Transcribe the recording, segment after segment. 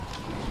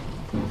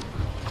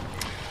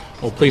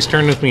Well, please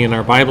turn with me in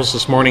our Bibles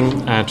this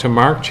morning to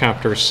Mark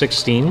chapter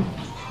 16.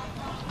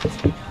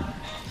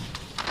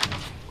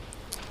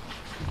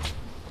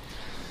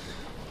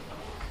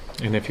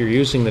 And if you're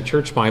using the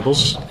church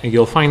Bibles,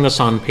 you'll find this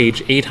on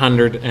page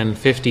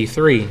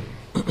 853.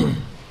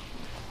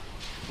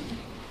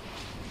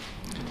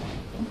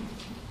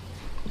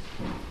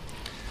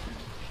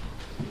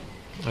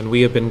 And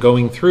we have been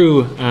going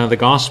through the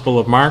Gospel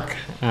of Mark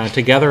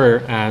together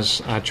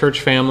as a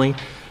church family.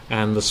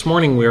 And this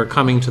morning we are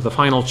coming to the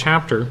final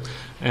chapter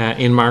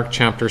in Mark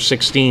chapter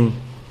 16.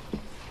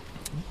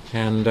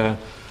 And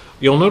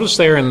you'll notice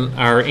there in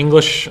our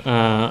English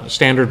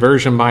Standard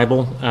Version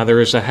Bible,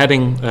 there is a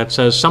heading that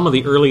says, some of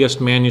the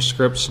earliest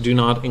manuscripts do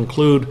not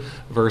include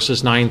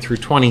verses 9 through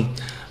 20.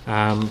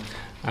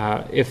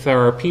 If there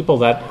are people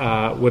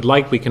that would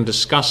like, we can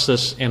discuss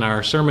this in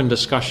our sermon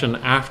discussion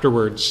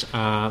afterwards,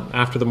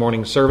 after the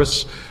morning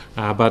service.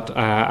 But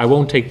I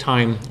won't take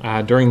time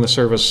during the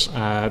service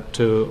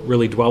to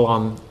really dwell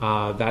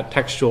on that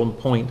textual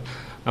point,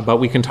 but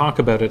we can talk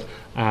about it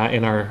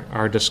in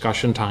our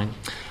discussion time.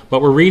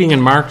 But we're reading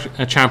in Mark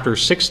chapter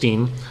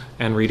 16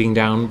 and reading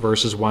down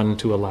verses 1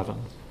 to 11.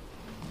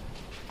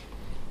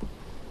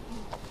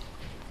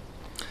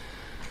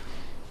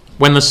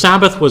 When the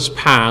Sabbath was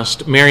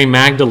past, Mary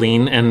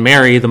Magdalene and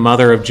Mary, the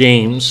mother of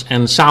James,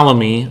 and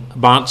Salome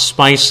bought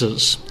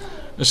spices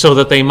so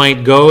that they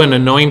might go and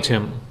anoint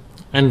him.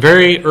 And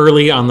very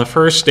early on the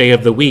first day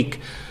of the week,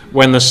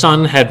 when the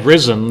sun had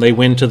risen, they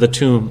went to the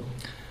tomb.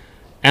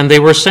 And they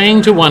were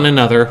saying to one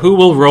another, "Who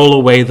will roll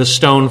away the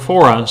stone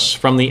for us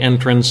from the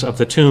entrance of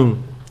the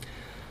tomb?"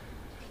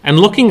 And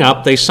looking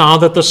up, they saw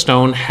that the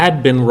stone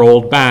had been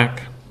rolled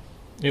back.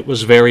 It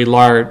was very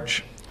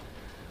large.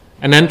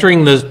 And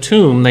entering the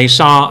tomb, they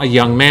saw a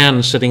young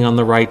man sitting on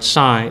the right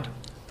side,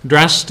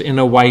 dressed in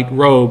a white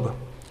robe,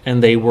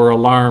 and they were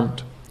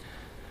alarmed.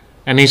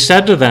 And he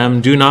said to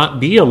them, "Do not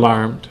be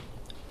alarmed.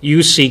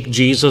 You seek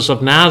Jesus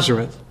of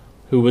Nazareth,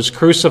 who was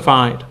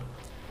crucified.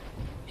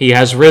 He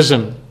has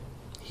risen.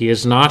 He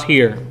is not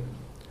here.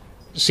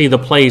 See the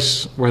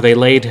place where they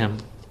laid him.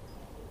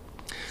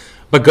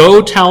 But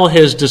go tell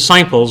his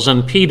disciples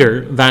and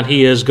Peter that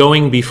he is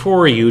going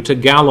before you to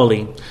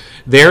Galilee.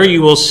 There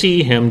you will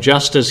see him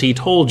just as he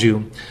told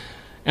you."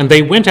 And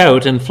they went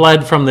out and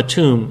fled from the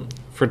tomb,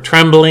 for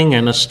trembling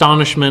and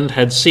astonishment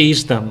had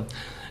seized them,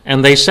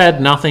 and they said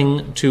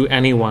nothing to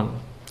anyone,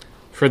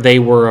 for they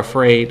were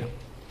afraid.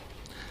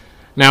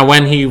 Now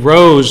when he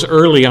rose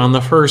early on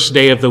the first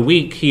day of the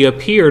week, he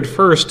appeared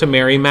first to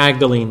Mary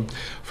Magdalene,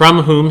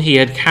 from whom he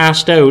had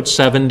cast out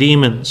 7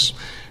 demons.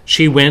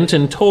 She went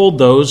and told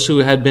those who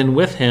had been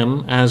with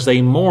him as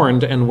they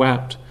mourned and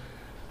wept.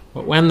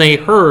 But when they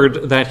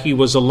heard that he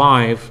was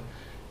alive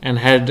and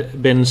had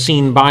been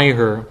seen by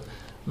her,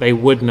 they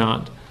would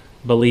not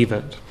believe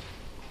it.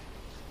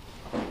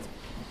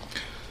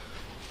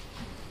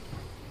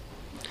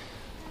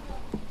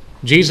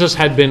 Jesus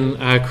had been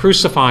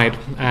crucified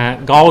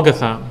at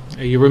Golgotha.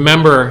 You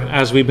remember,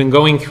 as we've been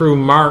going through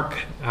Mark,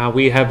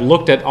 we have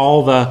looked at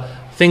all the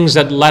things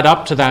that led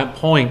up to that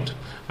point.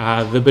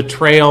 The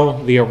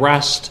betrayal, the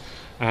arrest,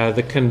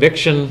 the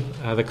conviction,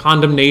 the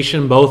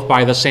condemnation, both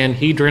by the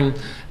Sanhedrin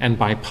and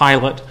by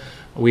Pilate.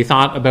 We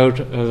thought about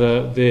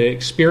the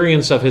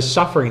experience of his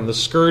suffering, the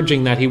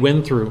scourging that he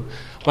went through,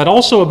 but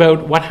also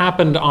about what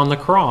happened on the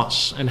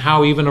cross and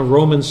how even a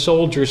Roman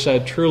soldier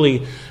said,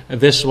 truly,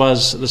 this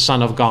was the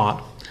Son of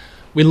God.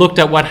 We looked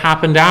at what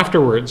happened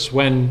afterwards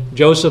when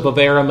Joseph of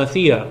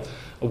Arimathea,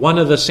 one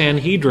of the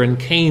Sanhedrin,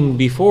 came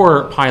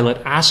before Pilate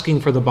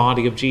asking for the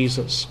body of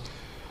Jesus.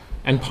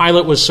 And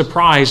Pilate was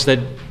surprised that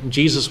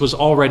Jesus was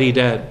already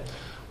dead.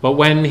 But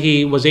when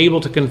he was able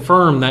to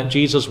confirm that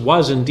Jesus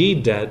was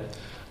indeed dead,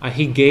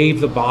 he gave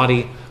the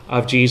body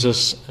of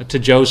Jesus to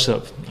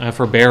Joseph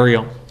for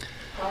burial.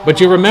 But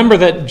you remember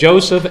that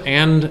Joseph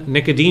and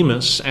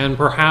Nicodemus, and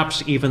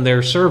perhaps even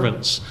their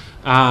servants,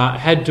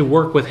 had to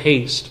work with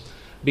haste,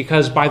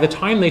 because by the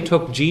time they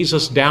took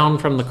Jesus down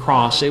from the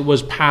cross, it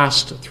was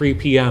past 3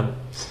 p.m.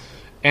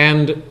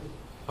 And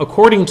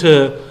according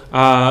to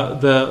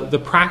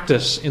the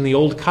practice in the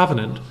Old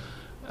Covenant,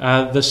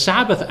 the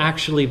Sabbath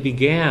actually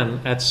began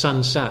at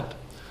sunset.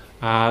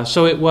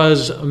 So it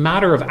was a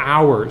matter of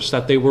hours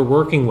that they were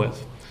working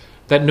with,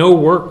 that no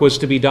work was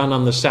to be done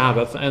on the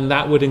Sabbath, and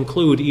that would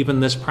include even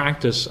this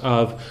practice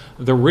of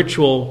the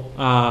ritual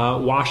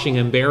washing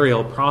and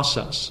burial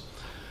process.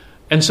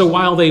 And so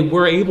while they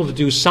were able to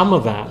do some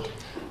of that,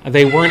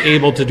 they weren't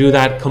able to do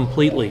that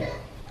completely.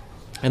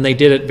 And they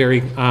did it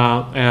very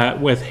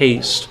with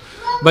haste.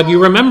 But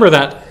you remember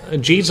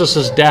that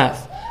Jesus'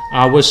 death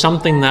was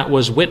something that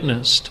was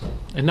witnessed,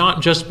 and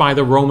not just by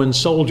the Roman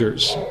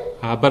soldiers,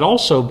 but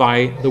also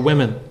by the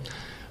women.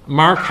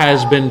 Mark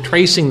has been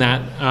tracing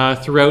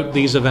that throughout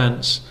these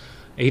events.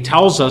 He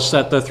tells us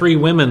that the 3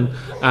 women,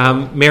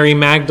 Mary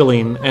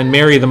Magdalene and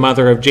Mary, the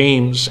mother of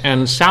James,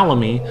 and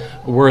Salome,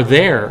 were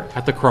there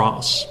at the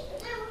cross.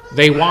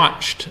 They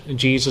watched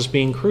Jesus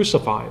being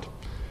crucified.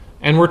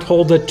 And we're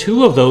told that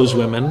 2 of those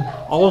women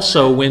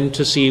also went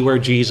to see where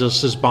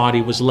Jesus'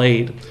 body was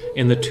laid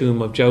in the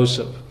tomb of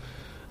Joseph.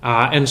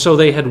 And so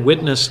they had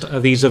witnessed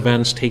these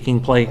events taking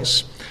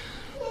place.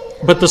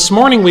 But this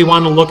morning we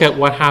want to look at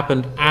what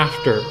happened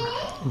after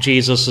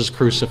Jesus'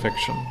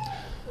 crucifixion.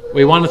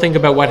 We want to think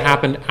about what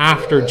happened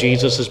after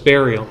Jesus'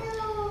 burial.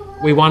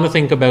 We want to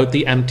think about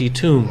the empty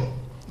tomb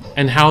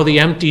and how the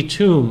empty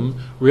tomb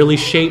really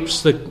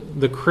shapes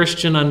the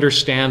Christian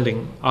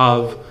understanding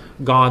of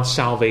God's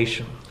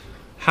salvation.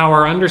 How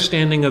our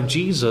understanding of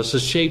Jesus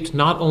is shaped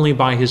not only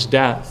by his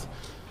death,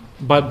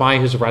 but by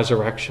his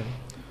resurrection.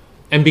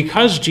 And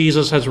because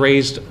Jesus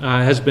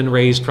has been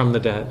raised from the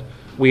dead,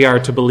 we are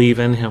to believe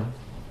in him.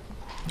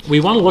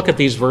 We want to look at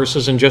these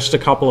verses in just a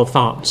couple of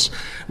thoughts.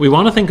 We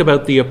want to think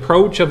about the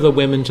approach of the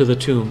women to the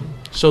tomb.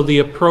 So the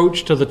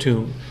approach to the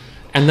tomb,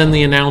 and then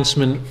the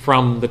announcement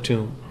from the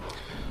tomb.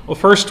 Well,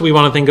 first we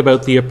want to think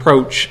about the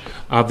approach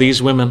of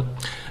these women.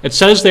 It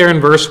says there in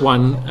verse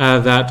 1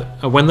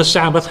 that when the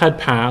Sabbath had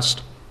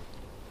passed,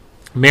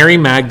 Mary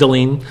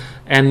Magdalene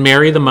and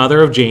Mary the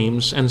mother of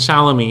James and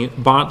Salome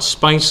bought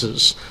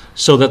spices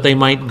so that they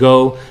might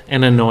go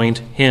and anoint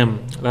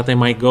him, that they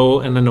might go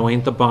and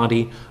anoint the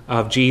body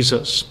of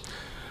Jesus.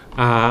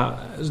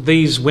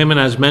 These women,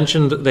 as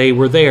mentioned, they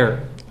were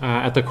there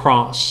at the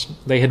cross.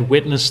 They had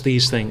witnessed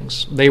these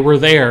things. They were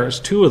there, as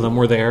two of them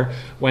were there,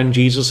 when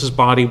Jesus'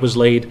 body was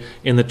laid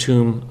in the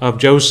tomb of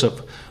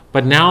Joseph.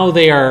 But now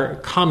they are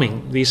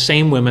coming, these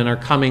same women are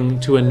coming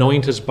to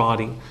anoint his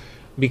body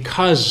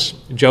because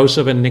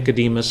Joseph and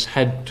Nicodemus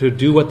had to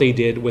do what they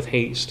did with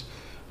haste.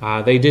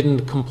 They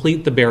didn't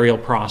complete the burial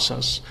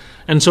process.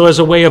 And so as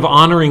a way of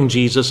honoring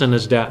Jesus and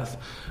his death,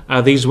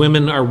 these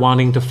women are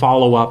wanting to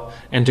follow up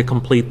and to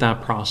complete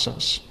that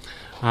process.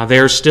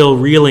 They're still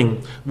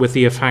reeling with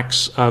the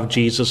effects of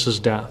Jesus'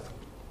 death.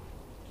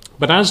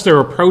 But as they're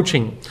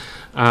approaching,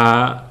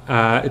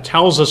 it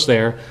tells us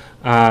there,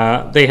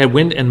 they had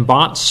went and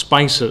bought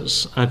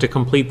spices to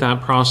complete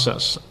that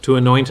process, to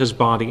anoint his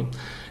body.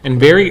 And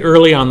very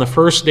early on the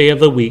first day of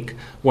the week,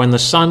 when the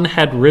sun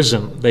had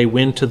risen, they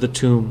went to the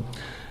tomb.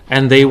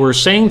 And they were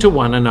saying to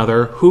one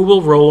another, "Who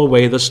will roll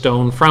away the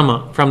stone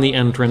from the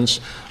entrance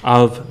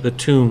of the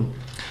tomb?"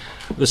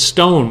 The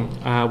stone,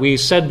 we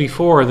said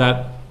before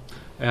that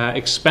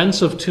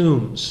expensive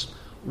tombs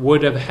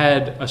would have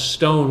had a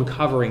stone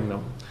covering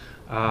them.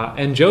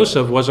 And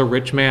Joseph was a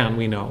rich man,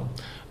 we know.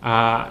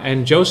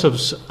 And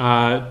Joseph's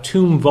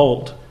tomb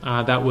vault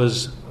that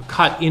was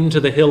cut into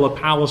the hill of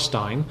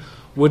Palestine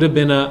would have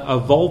been a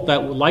vault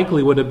that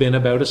likely would have been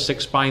about a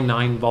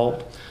 6x9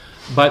 vault.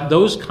 But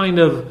those kind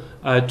of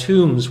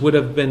tombs would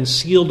have been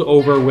sealed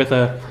over with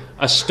a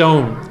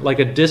stone, like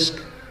a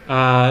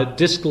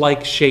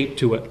disc-like shape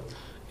to it.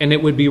 And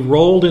it would be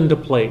rolled into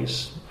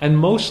place. And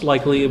most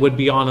likely it would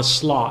be on a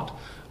slot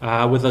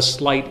with a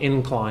slight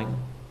incline.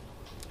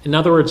 In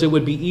other words, it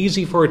would be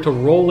easy for it to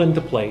roll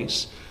into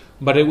place,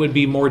 but it would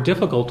be more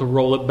difficult to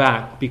roll it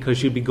back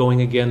because you'd be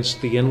going against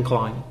the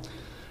incline.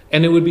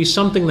 And it would be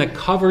something that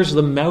covers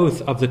the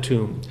mouth of the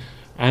tomb.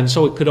 And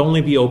so it could only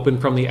be opened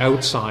from the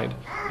outside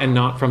and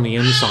not from the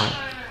inside.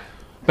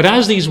 But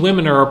as these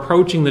women are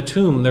approaching the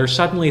tomb, they're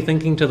suddenly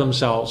thinking to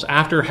themselves,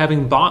 after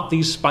having bought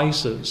these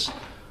spices,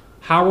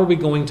 how are we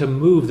going to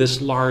move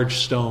this large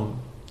stone?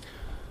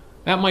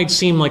 That might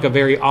seem like a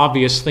very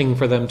obvious thing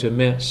for them to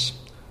miss.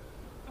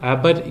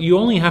 But you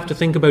only have to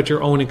think about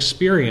your own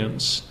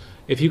experience.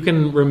 If you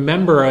can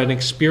remember an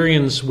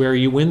experience where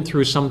you went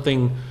through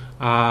something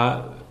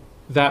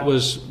that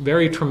was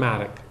very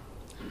traumatic,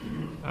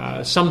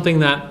 something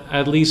that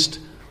at least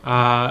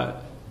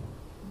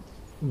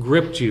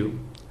gripped you,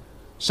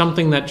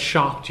 something that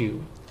shocked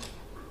you.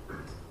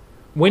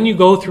 When you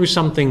go through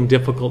something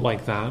difficult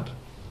like that,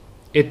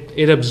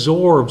 it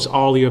absorbs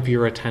all of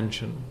your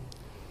attention.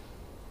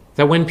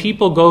 That when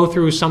people go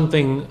through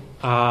something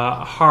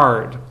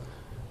hard,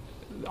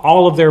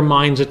 all of their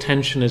mind's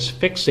attention is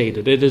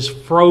fixated. It is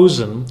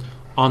frozen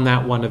on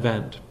that one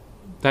event.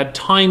 That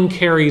time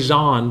carries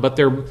on, but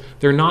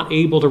they're not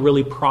able to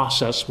really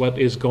process what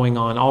is going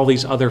on, all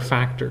these other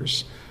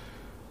factors.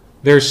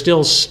 They're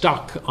still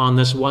stuck on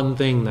this one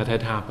thing that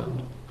had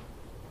happened.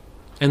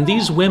 And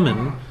these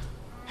women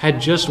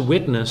had just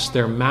witnessed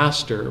their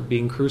master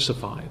being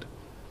crucified.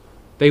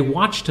 They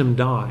watched him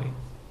die.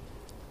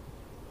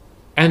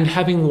 And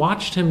having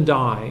watched him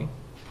die,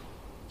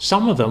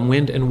 some of them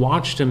went and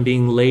watched him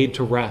being laid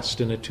to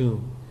rest in a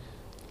tomb.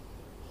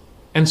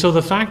 And so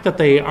the fact that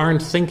they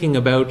aren't thinking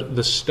about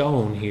the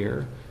stone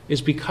here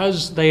is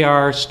because they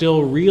are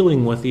still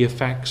reeling with the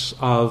effects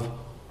of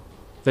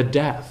the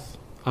death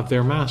of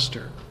their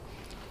master,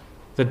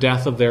 the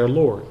death of their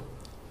Lord.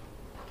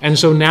 And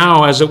so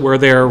now, as it were,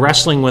 they're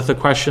wrestling with the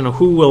question of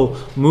who will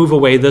move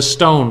away this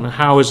stone.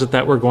 How is it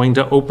that we're going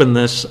to open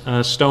this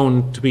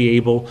stone to be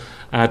able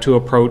to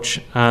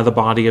approach the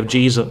body of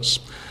Jesus?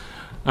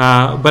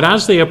 But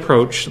as they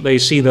approach, they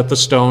see that the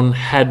stone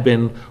had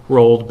been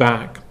rolled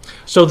back.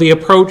 So the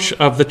approach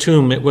of the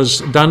tomb, it was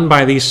done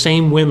by these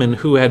same women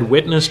who had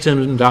witnessed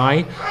him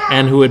die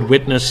and who had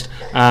witnessed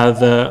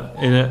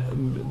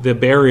the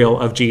burial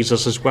of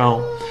Jesus as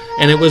well.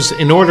 And it was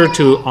in order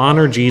to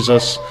honor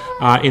Jesus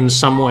in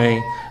some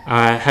way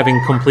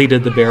having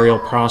completed the burial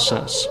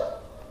process.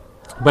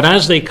 But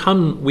as they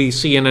come, we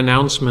see an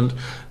announcement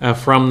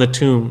from the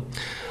tomb.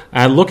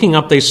 Looking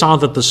up, they saw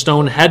that the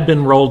stone had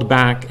been rolled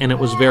back, and it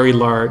was very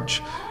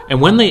large. And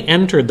when they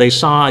entered, they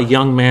saw a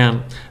young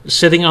man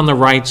sitting on the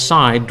right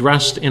side,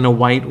 dressed in a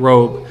white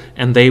robe,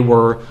 and they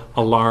were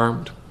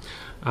alarmed.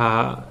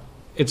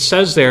 It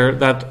says there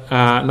that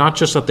not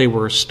just that they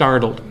were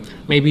startled.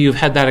 Maybe you've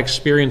had that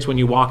experience when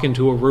you walk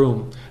into a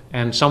room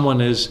and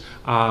someone is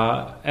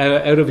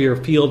out of your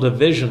field of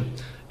vision,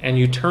 and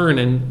you turn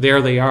and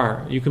there they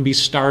are. You can be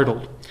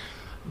startled.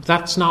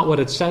 That's not what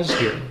it says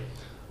here.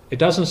 It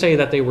doesn't say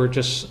that they were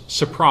just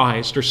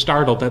surprised or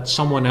startled that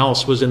someone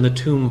else was in the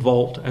tomb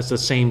vault at the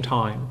same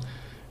time.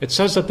 It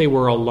says that they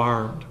were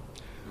alarmed.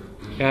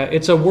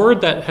 It's a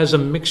word that has a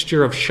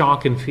mixture of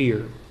shock and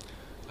fear.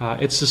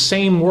 It's the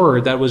same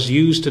word that was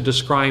used to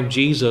describe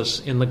Jesus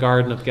in the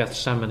Garden of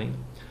Gethsemane.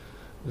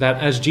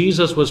 That as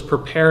Jesus was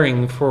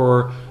preparing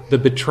for the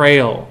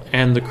betrayal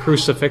and the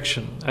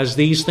crucifixion, as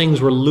these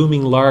things were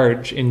looming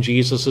large in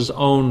Jesus'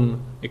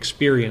 own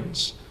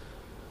experience,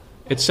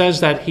 it says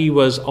that he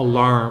was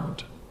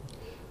alarmed.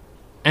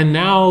 And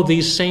now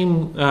these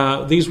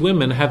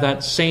women have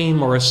that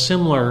same or a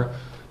similar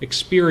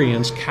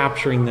experience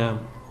capturing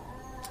them.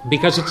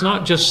 Because it's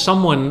not just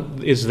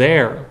someone is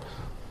there,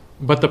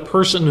 but the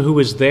person who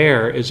is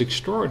there is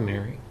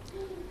extraordinary.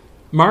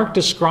 Mark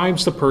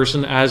describes the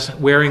person as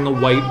wearing a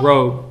white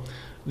robe.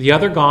 The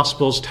other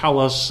Gospels tell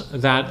us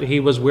that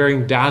he was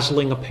wearing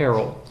dazzling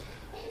apparel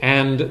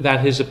and that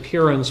his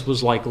appearance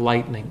was like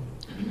lightning.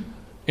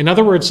 In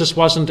other words, this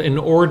wasn't an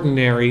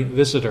ordinary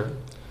visitor.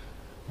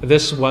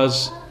 This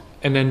was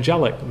an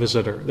angelic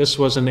visitor. This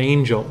was an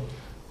angel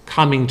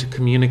coming to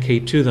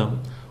communicate to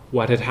them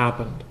what had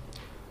happened.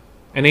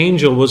 An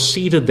angel was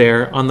seated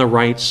there on the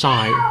right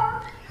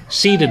side,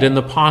 seated in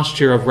the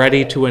posture of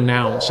ready to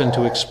announce and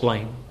to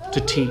explain,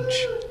 to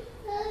teach.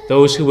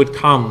 Those who would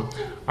come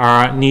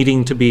are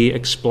needing to be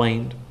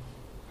explained.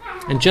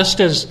 And just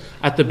as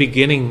at the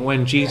beginning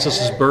when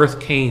Jesus' birth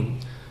came,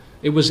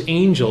 it was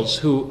angels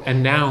who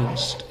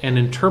announced and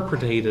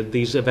interpreted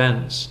these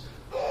events.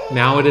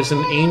 Now it is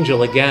an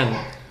angel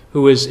again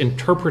who is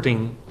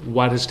interpreting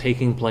what is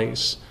taking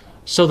place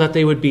so that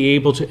they would be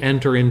able to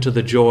enter into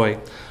the joy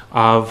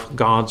of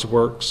God's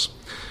works.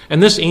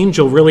 And this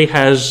angel really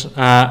has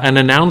an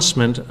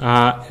announcement,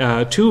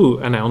 two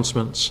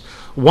announcements.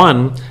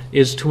 One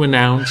is to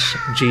announce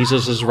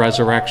Jesus'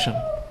 resurrection.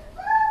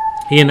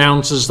 He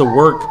announces the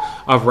work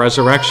of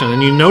resurrection.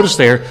 And you notice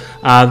there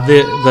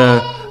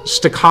the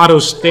staccato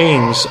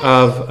stings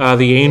of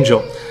the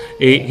angel.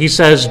 He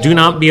says, "Do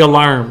not be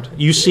alarmed.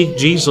 You seek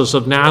Jesus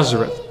of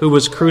Nazareth, who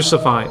was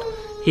crucified.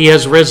 He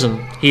has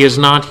risen. He is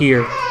not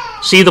here.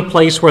 See the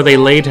place where they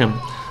laid him.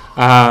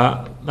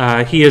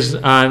 He is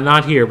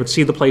not here, but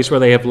see the place where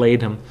they have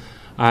laid him."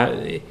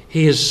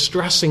 He is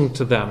stressing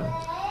to them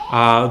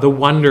the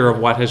wonder of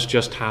what has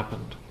just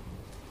happened.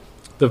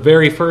 The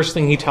very first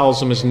thing he tells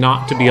them is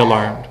not to be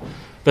alarmed.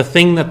 The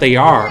thing that they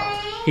are,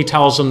 he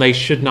tells them they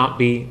should not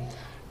be.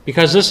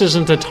 Because this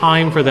isn't a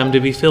time for them to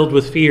be filled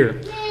with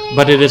fear,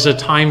 but it is a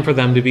time for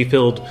them to be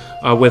filled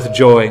with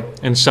joy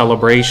and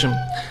celebration.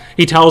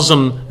 He tells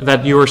them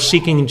that you are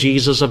seeking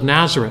Jesus of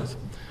Nazareth.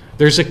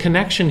 There's a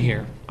connection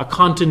here, a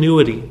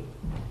continuity.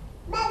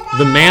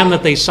 The man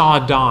that they saw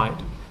died.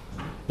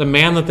 The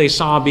man that they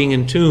saw being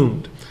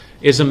entombed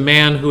is a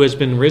man who has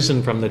been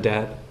risen from the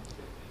dead.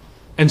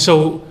 And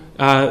so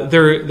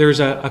there's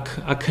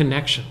a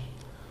connection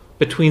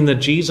between the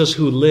Jesus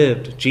who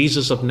lived,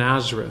 Jesus of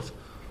Nazareth,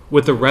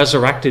 with the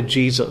resurrected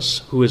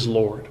Jesus who is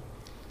Lord.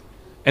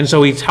 And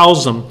so he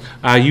tells them,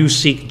 you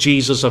seek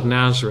Jesus of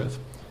Nazareth.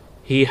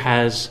 He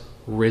has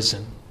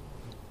risen.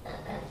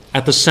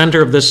 At the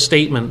center of this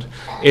statement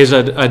is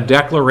a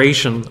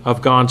declaration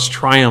of God's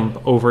triumph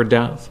over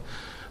death.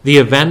 The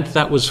event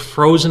that was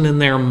frozen in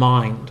their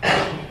mind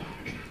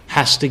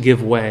has to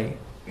give way.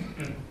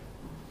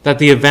 That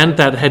the event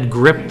that had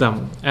gripped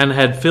them and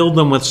had filled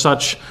them with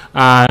such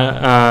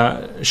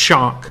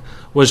shock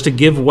was to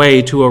give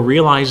way to a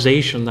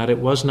realization that it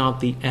was not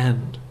the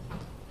end.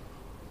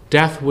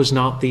 Death was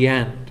not the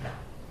end.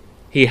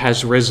 He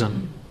has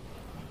risen.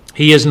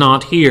 He is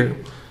not here.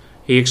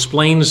 He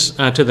explains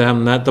to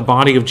them that the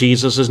body of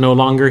Jesus is no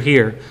longer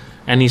here.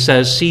 And he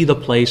says, see the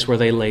place where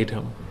they laid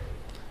him.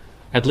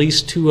 At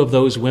least two of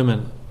those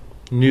women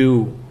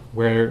knew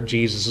where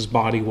Jesus'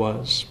 body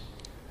was.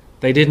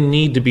 They didn't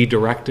need to be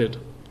directed.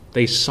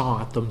 They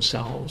saw it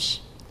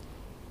themselves.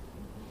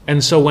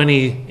 And so when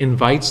he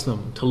invites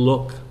them to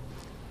look,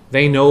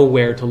 they know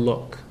where to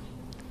look.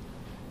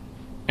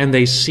 And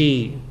they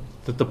see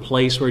that the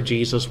place where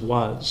Jesus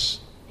was,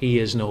 he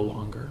is no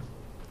longer.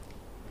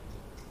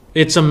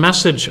 It's a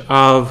message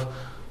of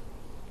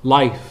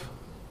life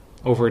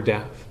over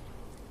death.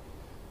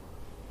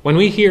 When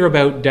we hear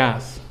about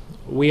death,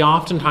 we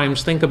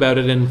oftentimes think about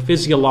it in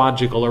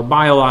physiological or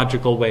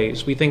biological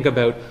ways. We think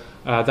about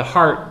the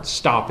heart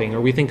stopping,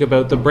 or we think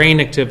about the brain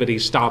activity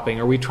stopping,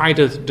 or we try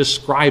to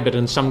describe it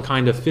in some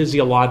kind of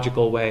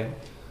physiological way.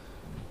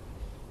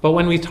 But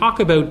when we talk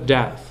about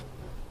death,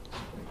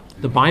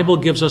 the Bible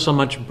gives us a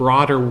much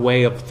broader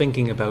way of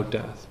thinking about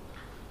death,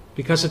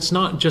 because it's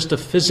not just a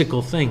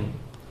physical thing.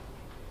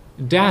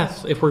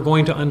 Death, if we're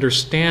going to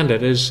understand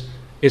it, is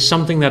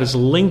something that is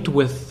linked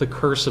with the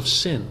curse of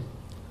sin.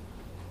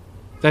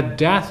 That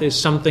death is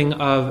something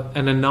of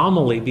an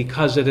anomaly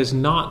because it is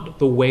not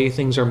the way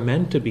things are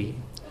meant to be.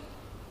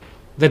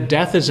 That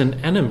death is an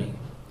enemy,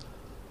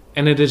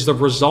 and it is the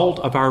result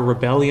of our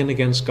rebellion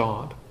against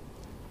God.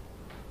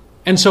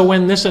 And so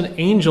when an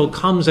angel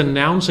comes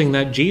announcing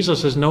that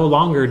Jesus is no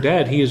longer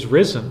dead, he is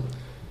risen,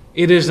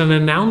 it is an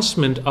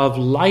announcement of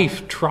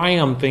life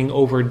triumphing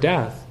over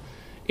death.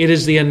 It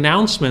is the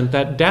announcement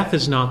that death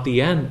is not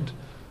the end,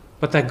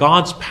 but that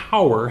God's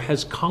power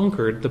has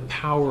conquered the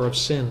power of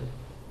sin.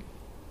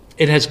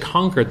 It has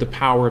conquered the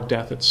power of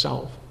death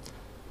itself.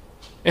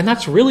 And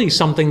that's really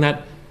something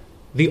that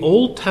the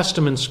Old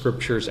Testament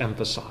scriptures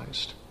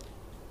emphasized.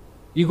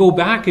 You go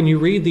back and you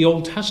read the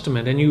Old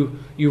Testament, and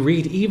you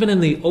read even in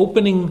the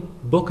opening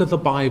book of the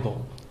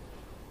Bible,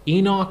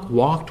 Enoch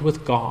walked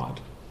with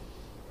God,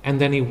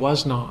 and then he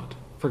was not,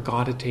 for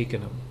God had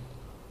taken him.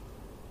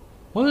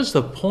 What is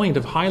the point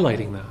of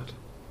highlighting that?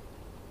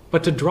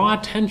 But to draw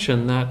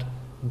attention that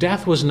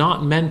death was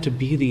not meant to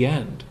be the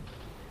end.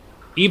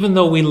 Even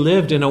though we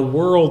lived in a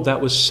world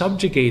that was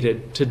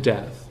subjugated to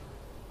death,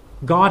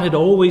 God had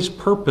always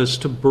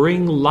purposed to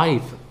bring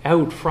life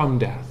out from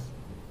death.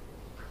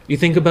 You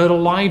think about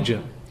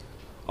Elijah.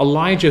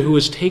 Elijah, who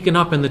was taken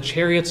up in the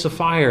chariots of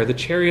fire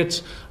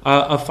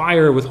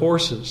with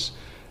horses.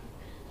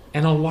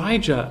 And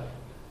Elijah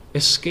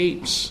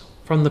escapes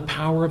from the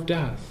power of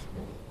death.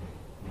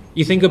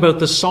 You think about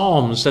the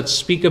Psalms that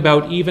speak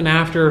about, even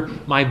after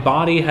my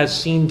body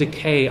has seen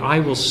decay, I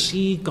will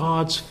see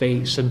God's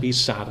face and be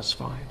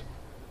satisfied.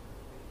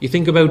 You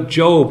think about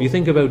Job, you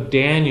think about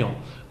Daniel,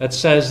 that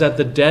says that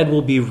the dead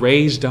will be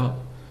raised up.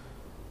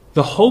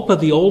 The hope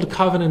of the Old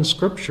Covenant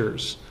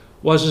scriptures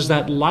was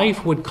that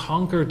life would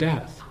conquer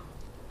death,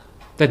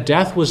 that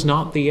death was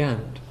not the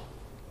end.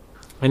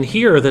 And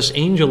here this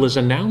angel is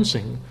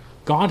announcing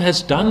God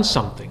has done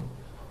something.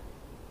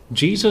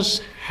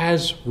 Jesus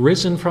has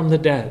risen from the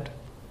dead.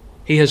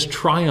 He has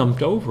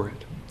triumphed over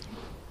it,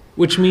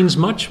 which means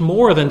much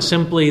more than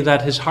simply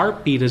that his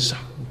heartbeat is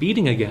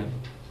beating again.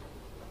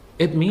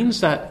 It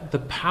means that the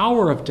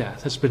power of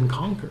death has been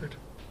conquered.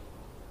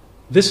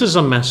 This is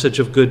a message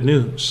of good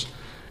news.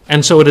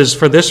 And so it is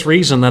for this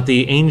reason that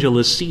the angel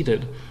is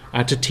seated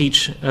to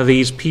teach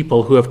these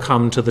people who have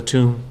come to the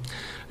tomb.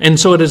 And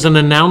so it is an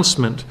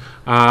announcement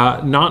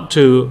not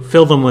to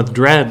fill them with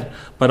dread,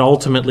 but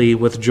ultimately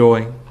with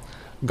joy.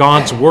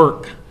 God's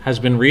work has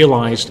been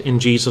realized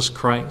in Jesus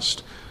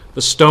Christ.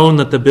 The stone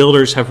that the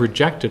builders have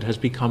rejected has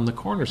become the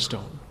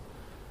cornerstone.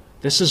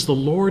 This is the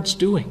Lord's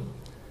doing.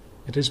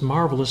 It is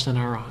marvelous in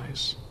our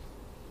eyes.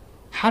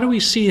 How do we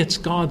see it's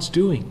God's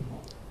doing?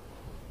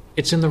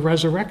 It's in the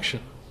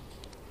resurrection.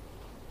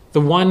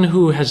 The one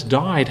who has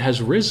died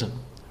has risen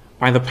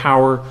by the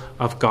power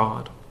of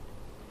God.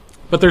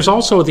 But there's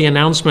also the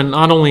announcement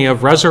not only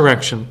of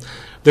resurrection,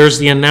 there's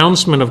the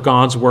announcement of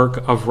God's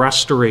work of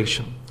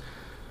restoration.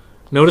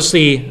 Notice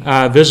the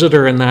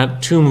visitor in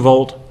that tomb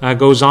vault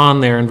goes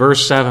on there in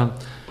verse 7,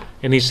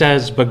 and he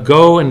says, "But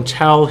go and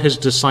tell his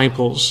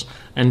disciples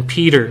and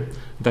Peter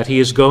that he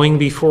is going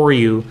before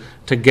you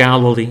to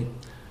Galilee.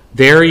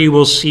 There you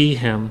will see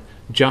him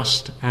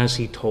just as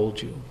he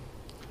told you."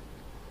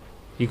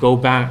 You go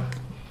back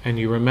and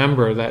you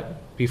remember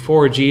that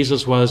before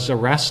Jesus was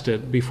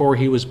arrested, before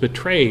he was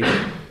betrayed,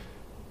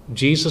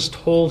 Jesus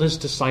told his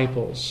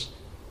disciples,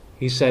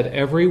 he said,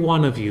 "Every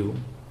one of you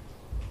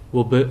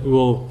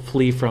will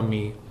flee from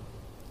me.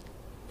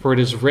 For it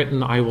is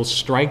written, I will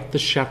strike the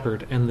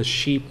shepherd and the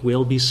sheep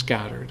will be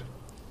scattered."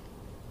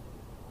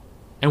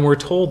 And we're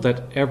told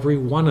that every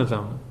one of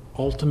them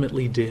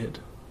ultimately did.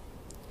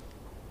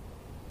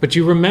 But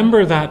you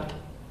remember that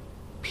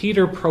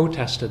Peter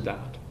protested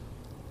that.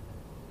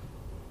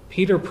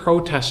 Peter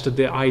protested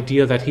the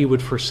idea that he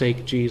would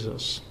forsake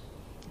Jesus.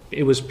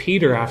 It was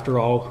Peter, after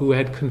all, who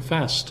had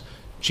confessed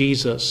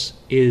Jesus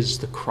is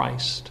the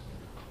Christ,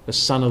 the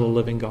Son of the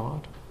living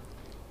God.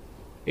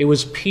 It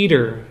was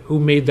Peter who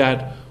made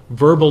that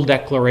verbal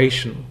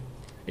declaration.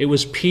 It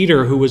was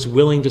Peter who was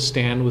willing to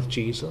stand with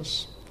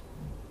Jesus.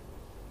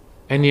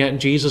 And yet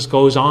Jesus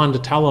goes on to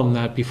tell him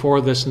that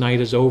before this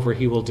night is over,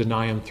 he will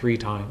deny him 3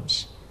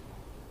 times.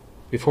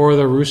 Before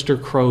the rooster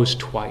crows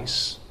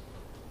twice,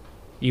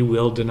 you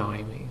will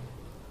deny me.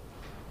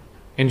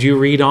 And you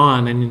read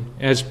on, and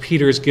as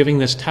Peter is giving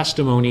this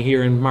testimony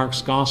here in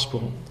Mark's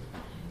Gospel,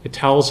 it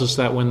tells us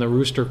that when the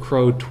rooster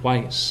crowed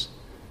twice,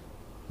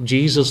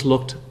 Jesus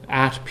looked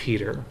at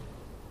Peter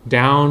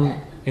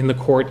down in the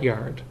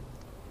courtyard.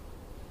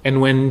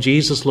 And when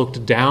Jesus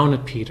looked down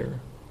at Peter,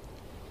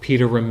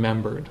 Peter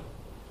remembered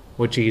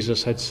what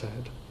Jesus had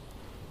said.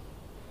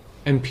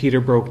 And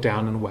Peter broke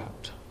down and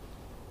wept.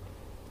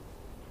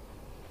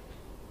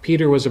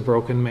 Peter was a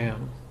broken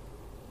man.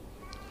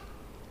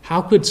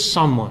 How could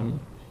someone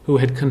who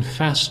had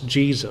confessed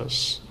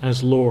Jesus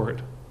as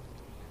Lord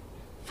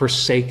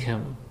forsake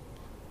him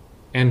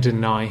and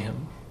deny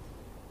him?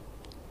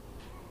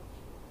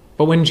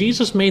 But when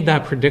Jesus made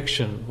that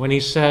prediction, when he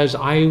says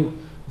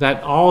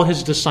that all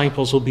his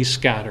disciples will be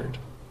scattered,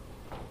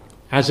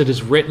 as it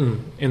is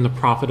written in the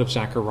prophet of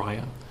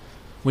Zechariah,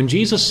 when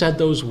Jesus said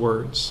those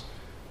words,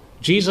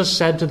 Jesus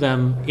said to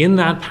them in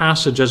that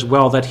passage as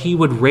well that he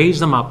would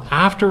raise them up.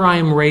 After I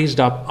am raised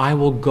up, I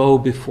will go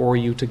before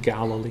you to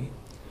Galilee.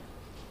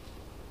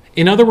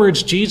 In other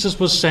words, Jesus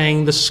was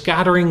saying the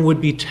scattering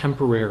would be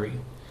temporary.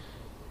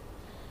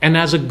 And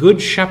as a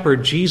good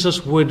shepherd,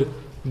 Jesus would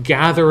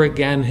gather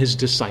again his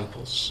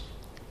disciples.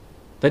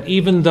 That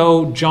even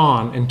though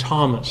John and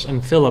Thomas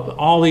and Philip,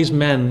 all these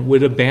men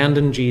would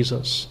abandon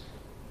Jesus,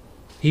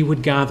 he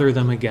would gather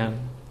them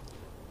again,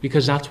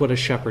 because that's what a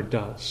shepherd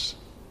does.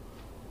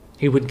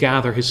 He would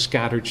gather his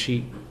scattered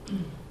sheep.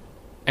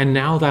 And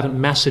now that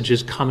message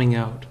is coming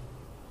out.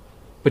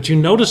 But you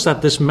notice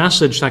that this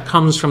message that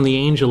comes from the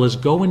angel is,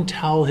 go and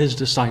tell his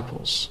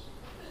disciples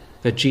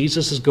that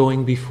Jesus is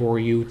going before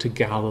you to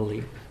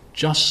Galilee,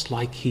 just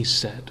like he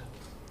said.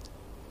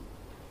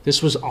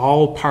 This was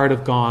all part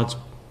of God's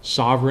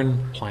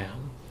sovereign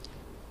plan.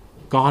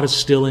 God is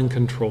still in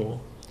control.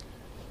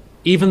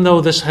 Even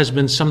though this has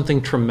been something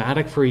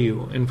traumatic for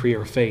you and for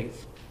your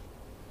faith,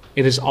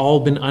 it has all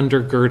been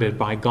undergirded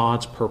by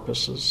God's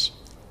purposes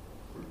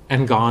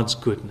and God's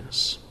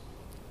goodness.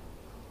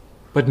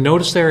 But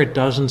notice there it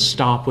doesn't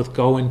stop with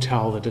go and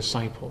tell the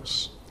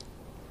disciples.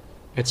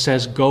 It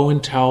says go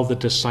and tell the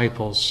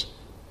disciples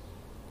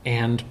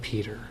and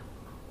Peter.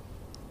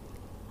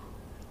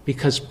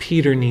 Because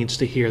Peter needs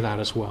to hear that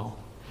as well.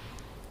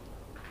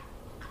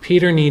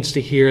 Peter needs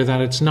to hear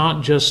that it's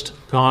not just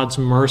God's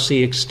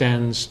mercy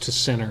extends to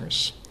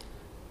sinners.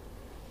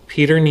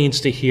 Peter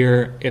needs to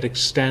hear it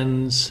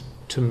extends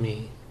to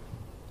me.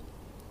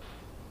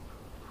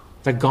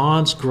 That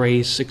God's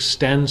grace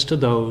extends to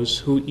those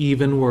who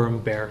even were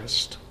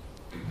embarrassed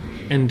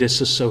and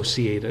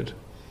disassociated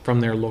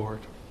from their Lord.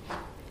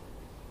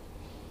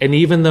 And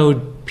even though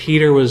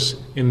Peter was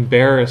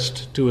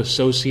embarrassed to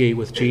associate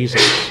with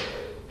Jesus,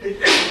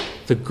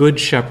 the Good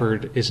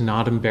Shepherd is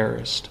not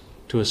embarrassed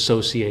to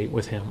associate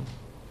with him.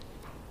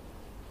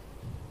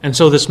 And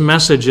so this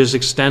message is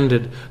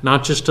extended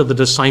not just to the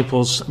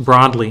disciples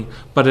broadly,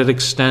 but it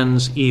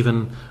extends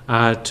even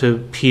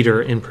to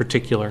Peter in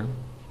particular.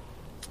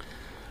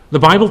 The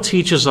Bible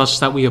teaches us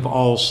that we have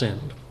all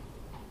sinned,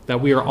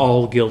 that we are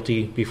all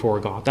guilty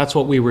before God. That's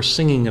what we were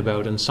singing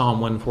about in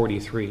Psalm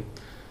 143.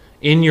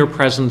 In your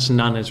presence,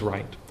 none is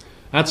right.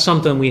 That's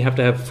something we have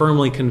to have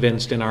firmly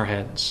convinced in our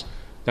heads,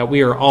 that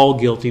we are all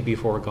guilty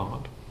before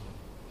God.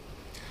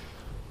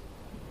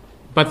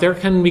 But there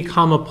can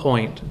become a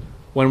point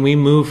when we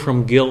move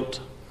from guilt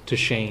to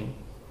shame,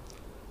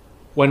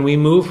 when we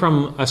move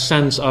from a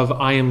sense of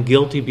I am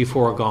guilty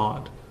before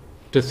God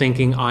to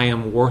thinking I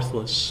am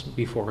worthless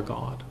before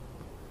God,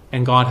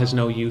 and God has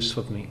no use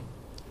of me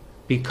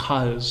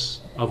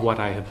because of what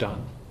I have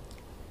done.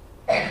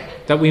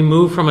 That we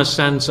move from a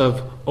sense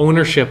of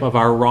ownership of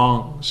our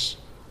wrongs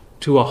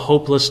to a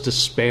hopeless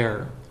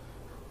despair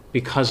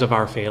because of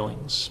our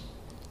failings.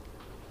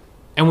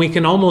 And we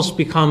can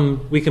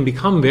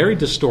become very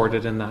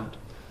distorted in that,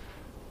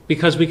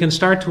 because we can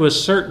start to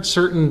assert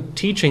certain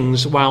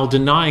teachings while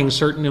denying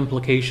certain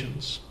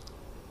implications.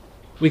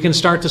 We can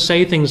start to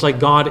say things like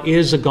God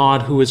is a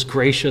God who is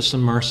gracious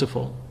and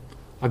merciful,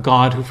 a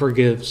God who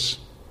forgives.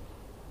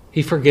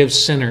 He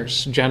forgives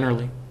sinners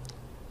generally.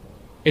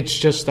 It's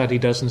just that he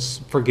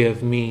doesn't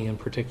forgive me in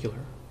particular.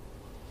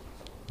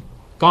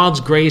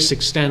 God's grace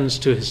extends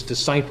to his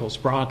disciples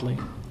broadly.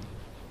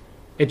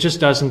 It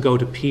just doesn't go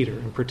to Peter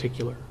in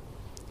particular.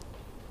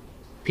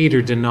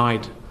 Peter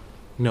denied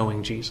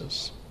knowing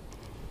Jesus.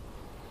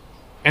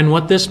 And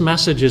what this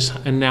message is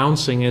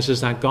announcing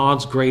is that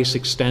God's grace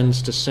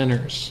extends to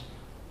sinners,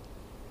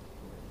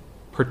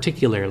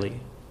 particularly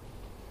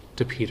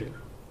to Peter.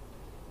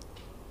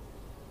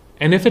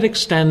 And if it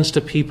extends to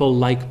people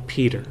like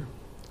Peter,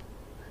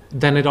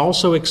 then it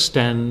also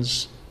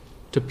extends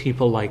to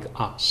people like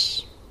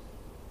us,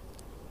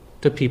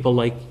 to people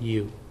like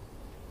you.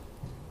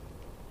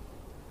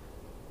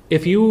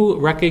 If you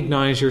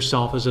recognize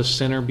yourself as a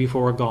sinner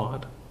before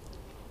God,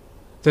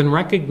 then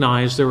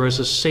recognize there is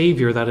a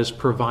Savior that is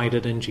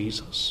provided in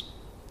Jesus.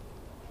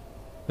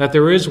 That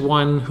there is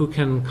one who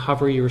can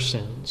cover your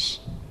sins,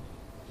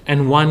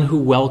 and one who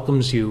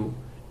welcomes you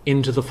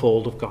into the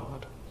fold of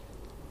God.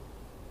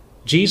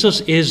 Jesus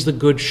is the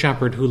good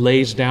shepherd who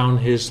lays down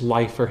his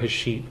life for his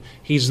sheep.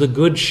 He's the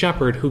good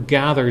shepherd who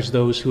gathers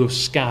those who have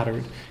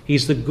scattered.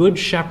 He's the good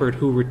shepherd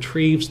who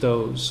retrieves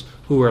those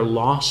who are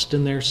lost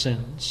in their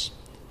sins.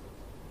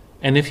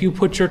 And if you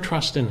put your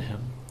trust in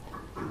him,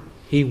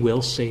 he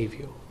will save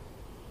you.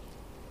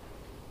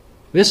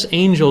 This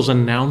angel's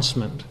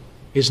announcement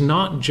is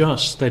not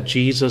just that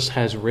Jesus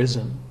has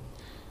risen.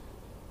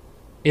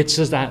 It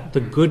says that the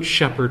good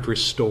shepherd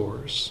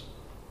restores.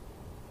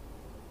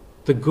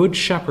 The good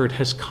shepherd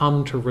has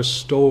come to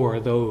restore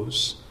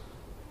those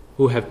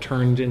who have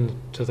turned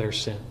into their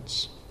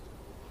sins.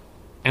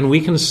 And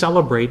we can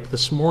celebrate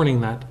this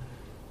morning that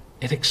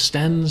it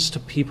extends to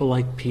people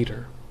like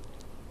Peter.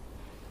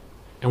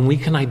 And we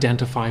can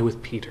identify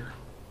with Peter.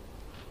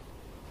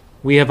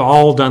 We have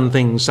all done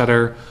things that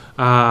are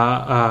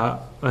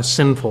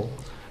sinful,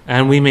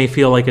 and we may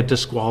feel like it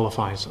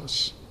disqualifies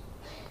us.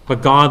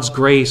 But God's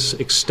grace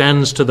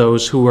extends to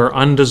those who are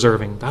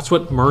undeserving. That's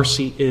what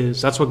mercy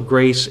is. That's what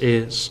grace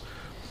is.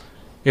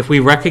 If we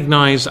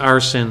recognize our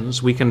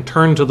sins, we can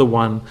turn to the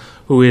one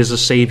who is a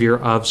Savior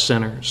of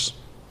sinners.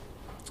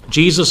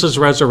 Jesus'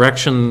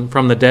 resurrection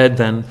from the dead,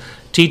 then,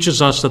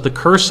 teaches us that the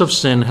curse of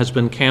sin has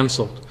been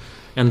canceled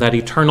and that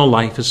eternal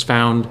life is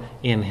found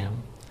in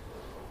him.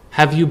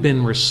 Have you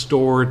been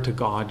restored to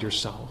God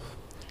yourself?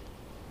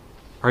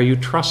 Are you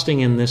trusting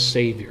in this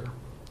Savior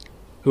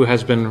who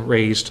has been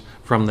raised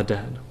from the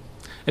dead?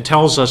 It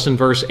tells us in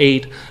verse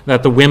 8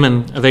 that the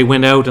women, they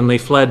went out and they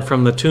fled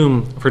from the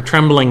tomb, for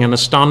trembling and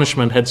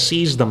astonishment had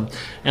seized them,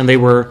 and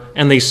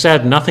they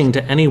said nothing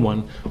to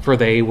anyone, for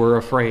they were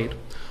afraid.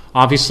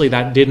 Obviously,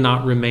 that did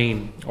not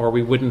remain, or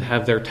we wouldn't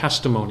have their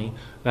testimony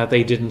that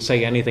they didn't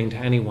say anything to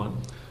anyone.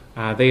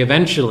 They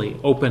eventually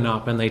open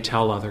up and they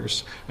tell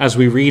others. As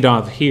we read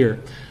of here,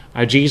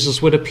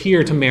 Jesus would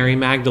appear to Mary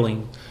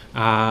Magdalene,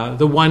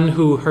 the one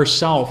who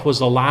herself was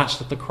the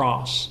last at the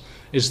cross,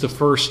 is the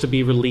first to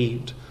be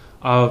relieved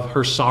of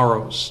her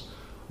sorrows.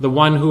 The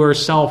one who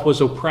herself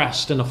was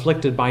oppressed and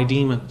afflicted by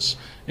demons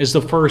is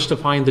the first to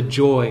find the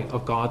joy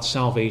of God's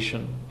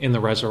salvation in the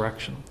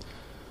resurrection.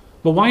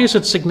 But why is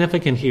it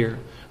significant here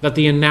that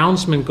the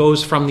announcement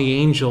goes from the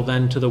angel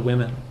then to the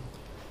women?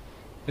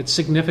 It's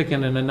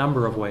significant in a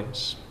number of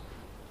ways.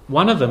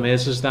 One of them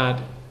is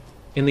that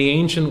in the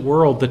ancient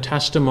world, the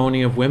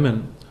testimony of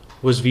women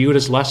was viewed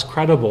as less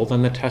credible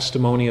than the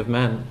testimony of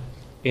men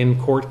in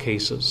court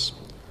cases.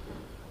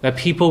 That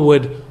people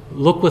would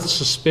look with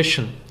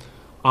suspicion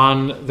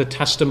on the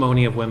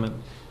testimony of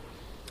women.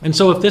 And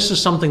so if this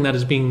is something that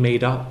is being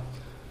made up,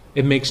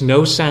 it makes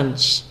no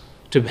sense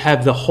to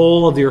have the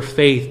whole of your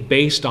faith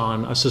based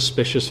on a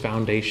suspicious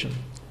foundation.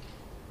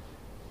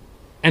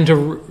 And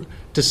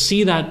to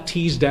see that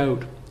teased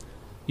out,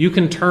 you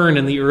can turn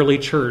in the early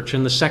church.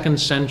 In the 2nd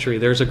century,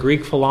 there's a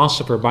Greek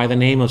philosopher by the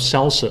name of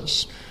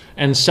Celsus.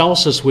 And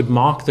Celsus would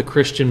mock the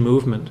Christian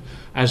movement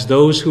as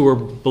those who were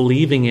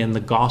believing in the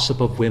gossip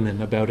of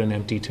women about an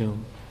empty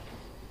tomb.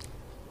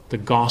 The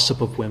gossip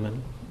of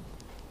women.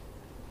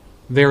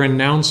 Their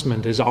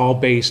announcement is all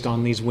based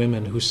on these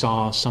women who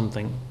saw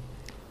something.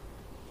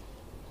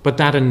 But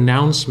that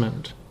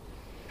announcement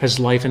has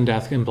life and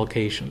death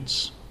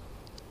implications.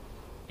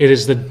 It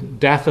is the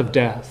death of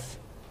death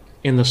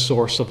in the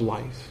source of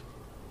life.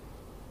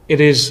 It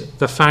is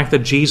the fact that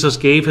Jesus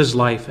gave his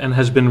life and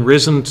has been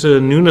risen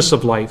to newness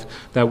of life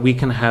that we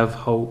can have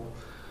hope.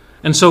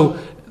 And so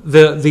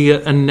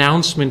the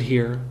announcement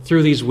here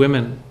through these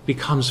women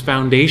becomes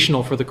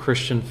foundational for the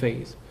Christian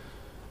faith.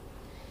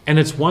 And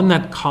it's one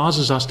that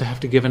causes us to have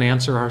to give an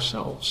answer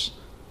ourselves.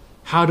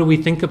 How do we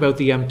think about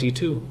the empty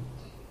tomb?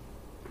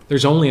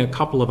 There's only a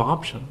couple of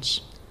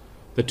options.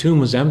 The tomb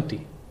was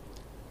empty.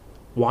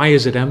 Why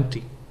is it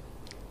empty?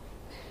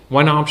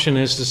 One option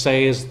is to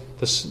say is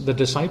the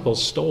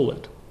disciples stole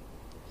it.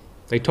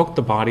 They took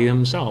the body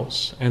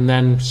themselves and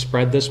then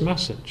spread this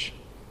message.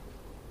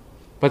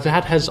 But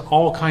that has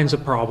all kinds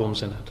of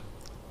problems in it.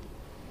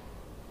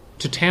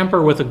 To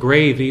tamper with a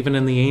grave, even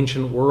in the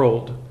ancient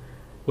world,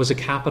 was a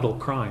capital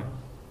crime.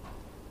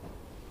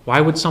 Why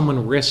would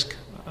someone risk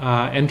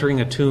entering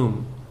a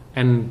tomb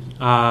and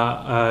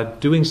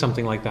doing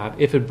something like that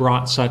if it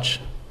brought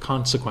such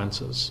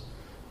consequences?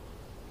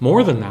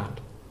 More than that,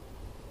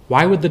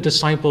 why would the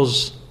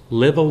disciples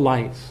live a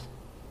life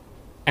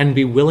and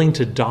be willing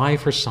to die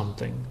for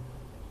something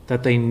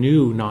that they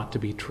knew not to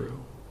be true?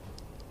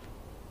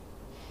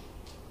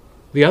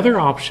 The other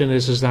option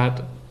is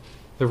that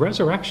the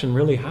resurrection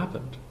really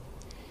happened.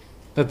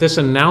 That this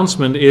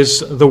announcement is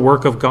the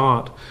work of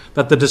God.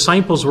 That the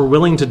disciples were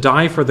willing to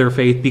die for their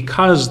faith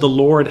because the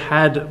Lord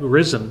had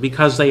risen,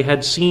 because they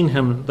had seen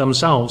him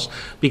themselves,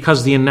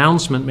 because the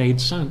announcement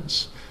made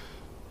sense.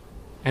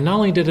 And not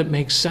only did it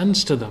make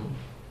sense to them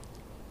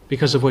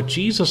because of what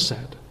Jesus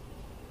said,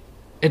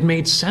 it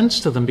made sense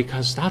to them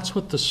because that's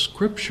what the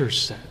Scriptures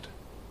said.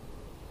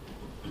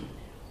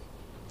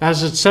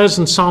 As it says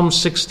in Psalm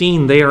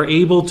 16, they are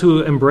able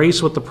to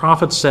embrace what the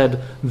prophet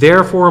said,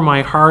 "Therefore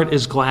my heart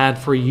is glad,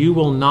 for you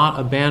will not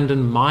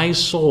abandon my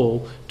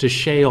soul to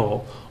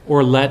Sheol,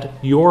 or let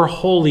your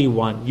Holy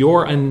One,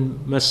 your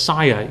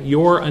Messiah,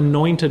 your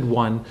Anointed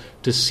One,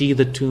 to see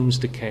the tombs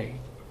decay."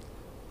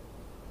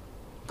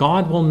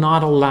 God will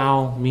not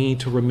allow me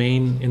to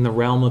remain in the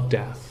realm of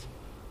death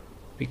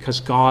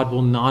because God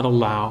will not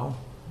allow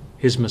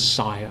his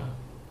Messiah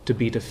to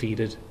be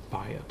defeated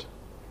by it.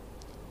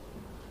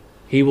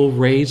 He will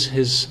raise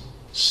his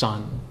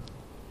Son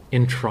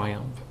in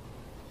triumph.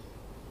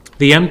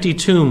 The empty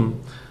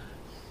tomb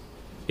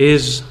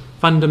is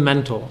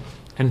fundamental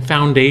and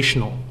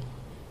foundational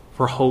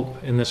for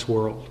hope in this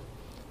world.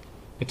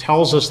 It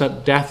tells us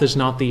that death is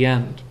not the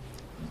end.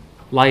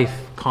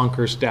 Life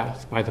conquers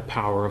death by the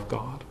power of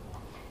God.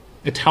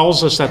 It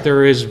tells us that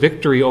there is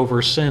victory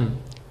over sin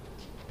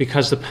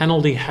because the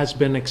penalty has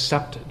been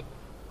accepted.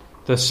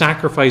 The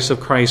sacrifice of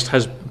Christ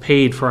has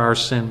paid for our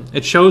sin.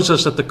 It shows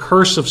us that the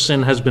curse of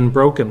sin has been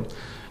broken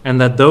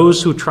and that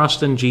those who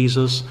trust in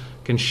Jesus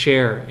can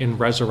share in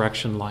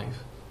resurrection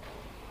life.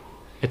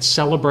 It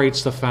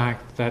celebrates the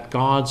fact that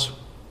God's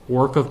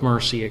work of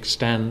mercy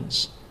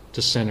extends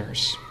to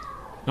sinners,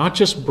 not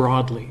just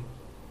broadly,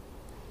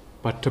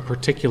 but to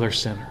particular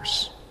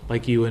sinners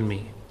like you and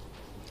me.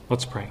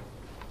 Let's pray.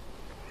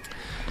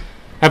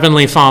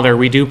 Heavenly Father,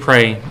 we do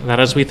pray that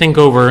as we think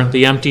over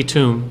the empty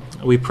tomb,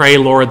 we pray,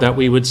 Lord, that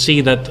we would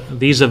see that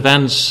these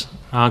events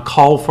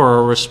call for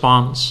a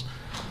response.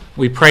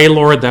 We pray,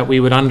 Lord, that we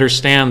would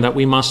understand that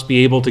we must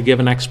be able to give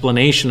an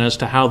explanation as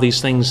to how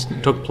these things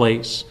took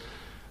place.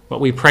 But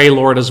we pray,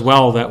 Lord, as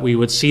well, that we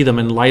would see them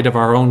in light of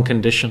our own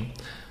condition,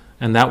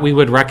 and that we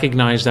would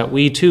recognize that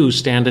we too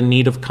stand in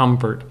need of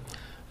comfort.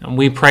 And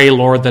we pray,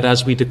 Lord, that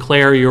as we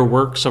declare your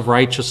works of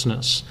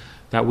righteousness,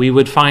 that we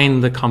would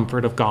find the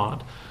comfort of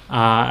God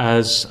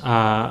as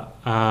a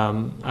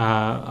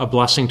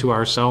blessing to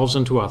ourselves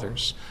and to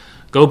others.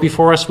 Go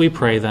before us, we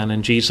pray then,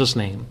 in Jesus'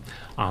 name.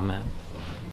 Amen.